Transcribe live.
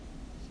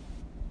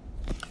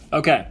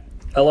Okay,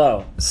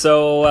 hello.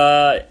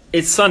 So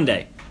it's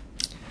Sunday.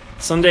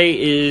 Sunday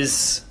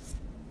is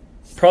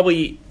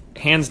probably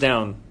hands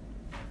down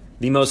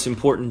the most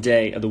important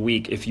day of the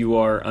week if you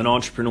are an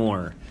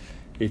entrepreneur,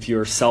 if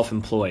you're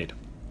self-employed.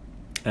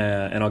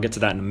 And I'll get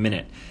to that in a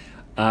minute.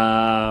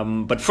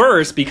 But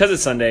first, because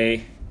it's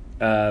Sunday,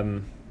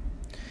 I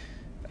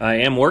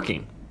am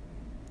working.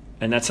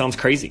 And that sounds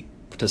crazy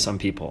to some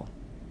people.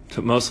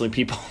 But mostly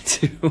people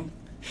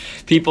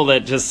people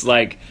that just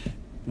like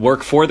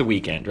work for the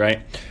weekend,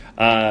 right?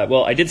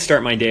 Well, I did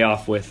start my day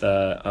off with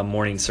a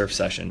morning surf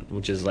session,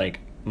 which is like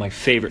my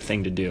favorite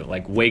thing to do.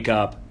 Like wake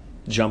up,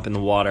 jump in the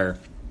water,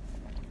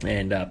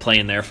 and play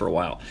in there for a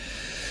while.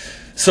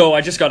 So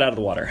I just got out of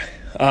the water.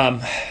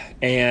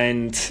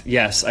 And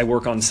yes, I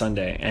work on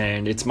Sunday,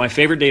 and it's my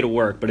favorite day to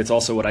work, but it's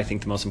also what I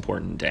think the most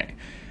important day.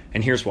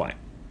 And here's why.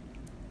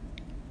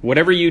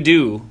 Whatever you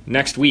do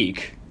next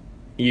week,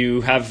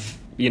 you have,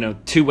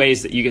 two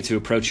ways that you get to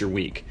approach your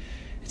week.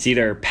 It's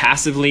either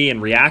passively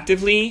and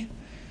reactively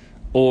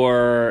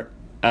or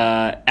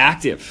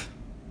active,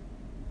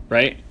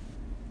 right?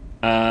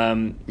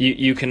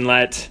 You can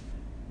let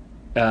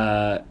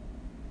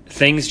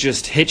things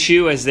just hit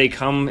you as they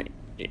come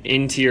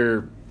into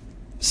your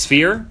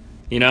sphere,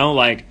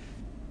 like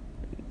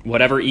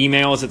whatever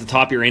email is at the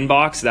top of your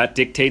inbox, that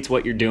dictates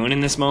what you're doing in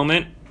this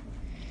moment.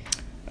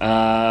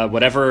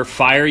 Whatever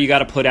fire you got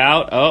to put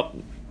out,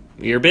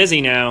 you're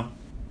busy now.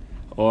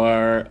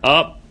 Or,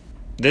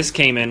 this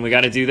came in, we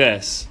got to do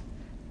this.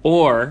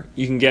 Or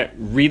you can get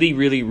really,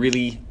 really,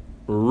 really,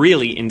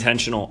 really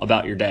intentional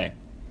about your day.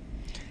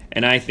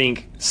 And I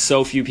think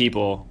so few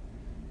people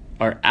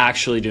are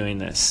actually doing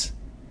this.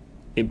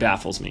 It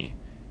baffles me.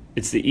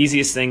 It's the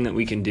easiest thing that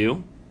we can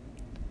do.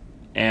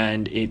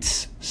 And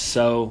it's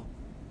so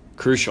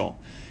crucial.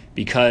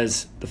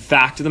 Because the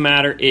fact of the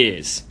matter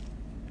is,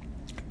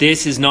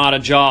 this is not a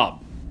job.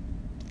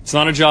 It's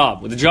not a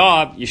job. With a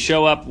job, you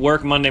show up,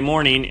 work Monday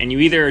morning, and you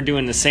either are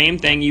doing the same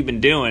thing you've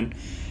been doing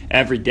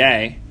every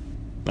day,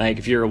 like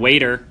if you're a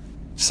waiter,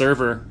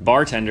 server,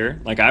 bartender,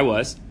 like I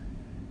was,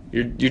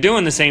 you're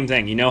doing the same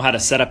thing. You know how to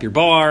set up your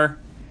bar.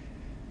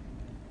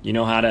 You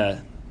know how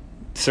to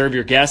serve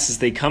your guests as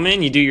they come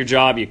in. You do your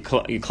job, you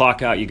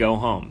clock out, you go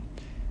home.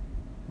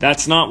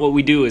 That's not what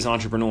we do as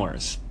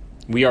entrepreneurs.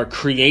 We are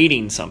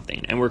creating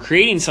something, and we're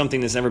creating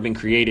something that's never been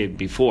created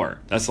before.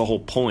 That's the whole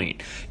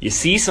point. You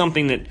see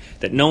something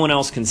that no one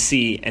else can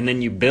see, and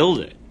then you build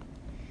it.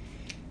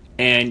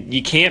 And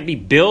you can't be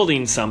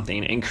building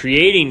something and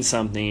creating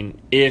something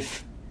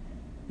if,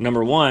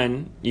 number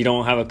one, you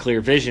don't have a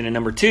clear vision, and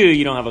number two,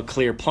 you don't have a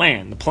clear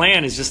plan. The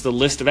plan is just the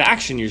list of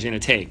action you're going to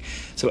take.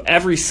 So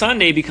every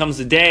Sunday becomes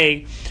the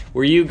day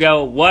where you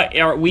go, what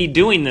are we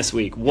doing this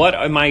week? What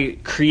am I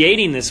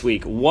creating this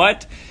week?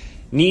 What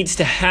needs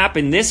to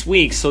happen this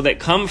week so that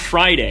come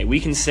Friday we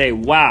can say,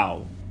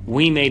 wow,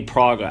 we made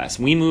progress.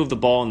 We moved the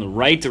ball in the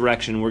right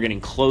direction. We're getting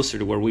closer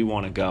to where we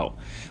want to go.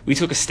 We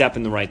took a step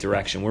in the right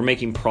direction. We're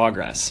making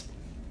progress.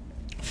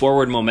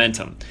 Forward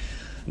momentum.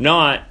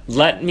 Not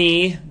let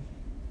me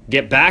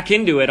get back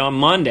into it on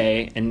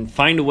Monday and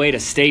find a way to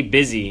stay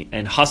busy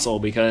and hustle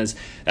because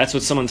that's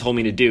what someone told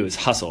me to do is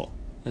hustle.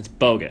 That's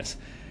bogus.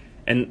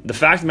 And the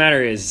fact of the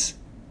matter is,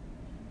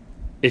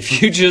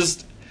 if you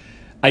just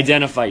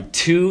identify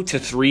 2 to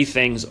 3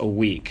 things a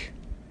week.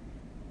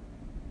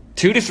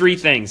 2 to 3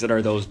 things that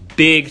are those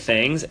big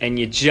things, and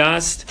you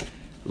just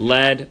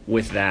led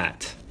with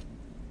that.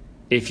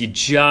 If you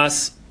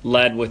just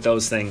led with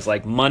those things,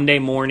 like Monday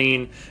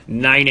morning,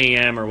 9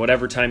 a.m. or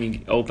whatever time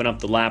you open up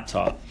the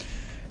laptop,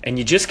 and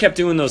you just kept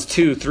doing those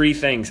 2-3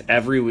 things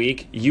every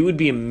week, you would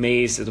be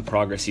amazed at the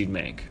progress you'd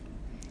make.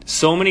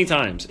 So many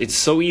times, it's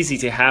so easy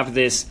to have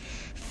this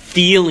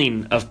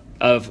feeling of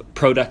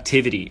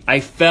productivity.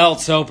 I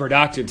felt so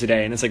productive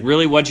today. And it's like,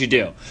 really, what'd you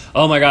do?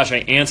 Oh my gosh, I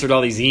answered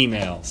all these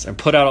emails and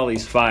put out all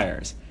these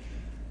fires.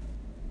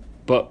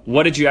 But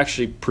what did you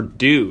actually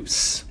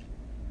produce?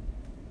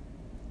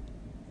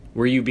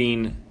 Were you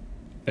being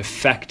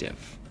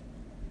effective?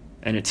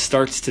 And it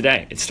starts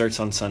today. It starts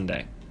on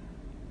Sunday.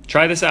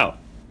 Try this out.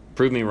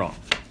 Prove me wrong.